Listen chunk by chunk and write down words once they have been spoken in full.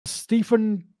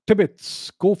Stephen Tibbetts,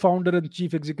 co-founder and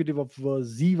chief executive of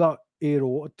Ziva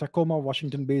Aero, a Tacoma,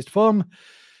 Washington-based firm,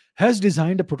 has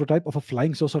designed a prototype of a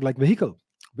flying saucer-like vehicle,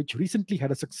 which recently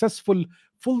had a successful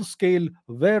full-scale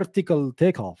vertical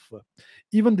takeoff.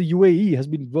 Even the UAE has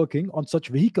been working on such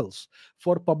vehicles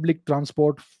for public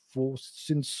transport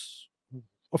since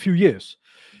a few years.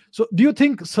 So, do you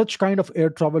think such kind of air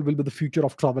travel will be the future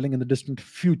of traveling in the distant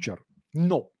future?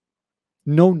 No,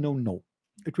 no, no, no.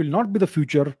 It will not be the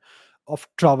future of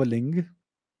traveling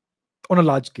on a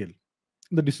large scale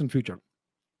in the distant future.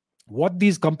 What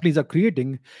these companies are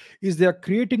creating is they are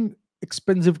creating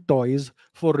expensive toys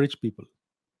for rich people.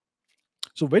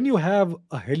 So when you have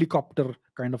a helicopter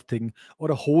kind of thing,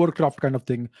 or a hovercraft kind of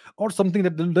thing, or something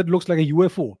that looks like a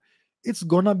UFO, it's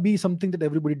gonna be something that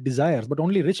everybody desires, but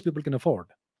only rich people can afford.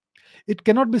 It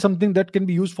cannot be something that can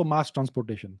be used for mass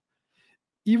transportation.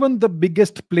 Even the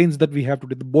biggest planes that we have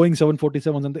today, the Boeing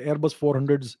 747s and the Airbus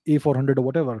 400s, A400 or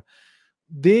whatever,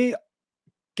 they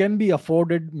can be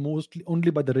afforded mostly only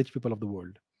by the rich people of the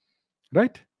world,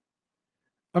 right?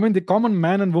 I mean, the common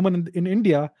man and woman in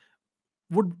India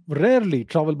would rarely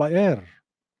travel by air,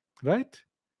 right?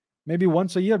 Maybe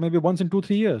once a year, maybe once in 2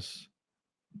 3 years,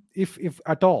 if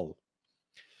at all.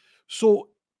 So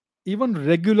even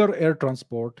regular air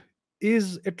transport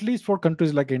is, at least for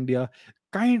countries like India,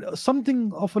 kind something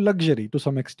of a luxury to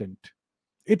some extent.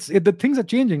 The things are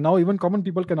changing now. Even common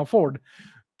people can afford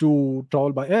to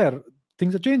travel by air.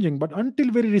 Things are changing, but until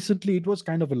very recently, it was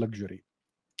kind of a luxury.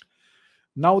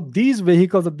 Now these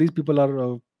vehicles that these people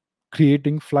are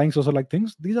creating, flying saucer like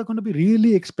things, these are going to be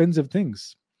really expensive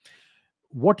things.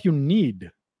 What you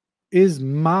need is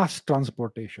mass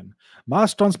transportation.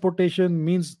 Mass transportation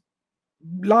means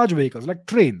large vehicles like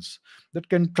trains that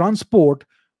can transport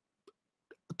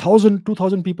 1,000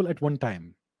 2,000 people at one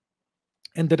time,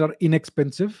 and that are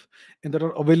inexpensive and that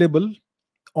are available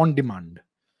on demand.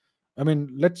 I mean,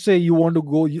 let's say you want to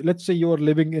go, let's say you are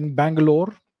living in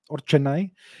Bangalore or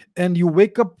Chennai, and you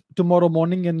wake up tomorrow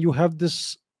morning and you have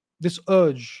this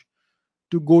urge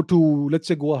to go to, let's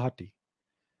say, Guwahati.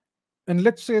 And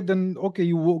let's say then, okay,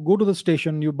 you go to the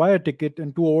station, you buy a ticket,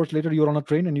 and 2 hours later you're on a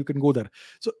train and you can go there.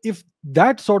 So if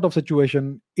that sort of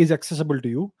situation is accessible to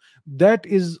you, that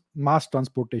is mass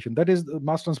transportation. That is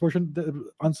mass transportation,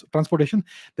 transportation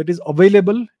that is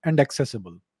available and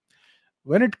accessible.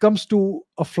 When it comes to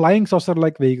a flying saucer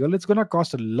like vehicle, it's going to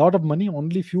cost a lot of money.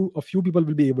 Only a few people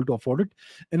will be able to afford it,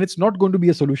 and it's not going to be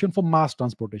a solution for mass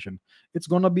transportation. It's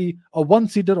going to be a one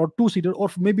seater or two seater or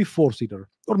maybe four seater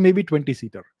or maybe 20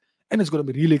 seater, and it's going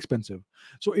to be really expensive.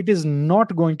 So it is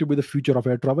not going to be the future of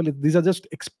air travel. These are just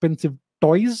expensive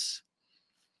toys.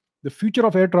 The future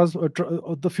of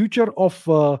the future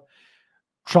of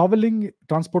traveling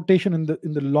transportation in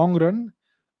the long run,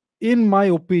 in my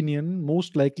opinion,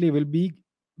 most likely will be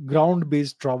ground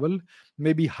based travel,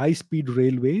 maybe high speed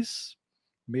railways,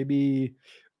 maybe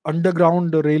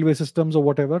underground railway systems or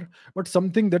whatever, but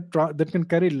something that can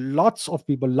carry lots of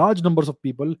people, large numbers of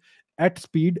people, at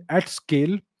speed, at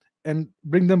scale, and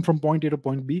bring them from point A to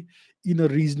point B in a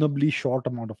reasonably short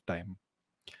amount of time.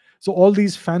 So all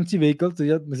these fancy vehicles, they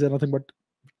are nothing but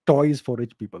toys for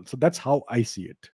rich people. So that's how I see it.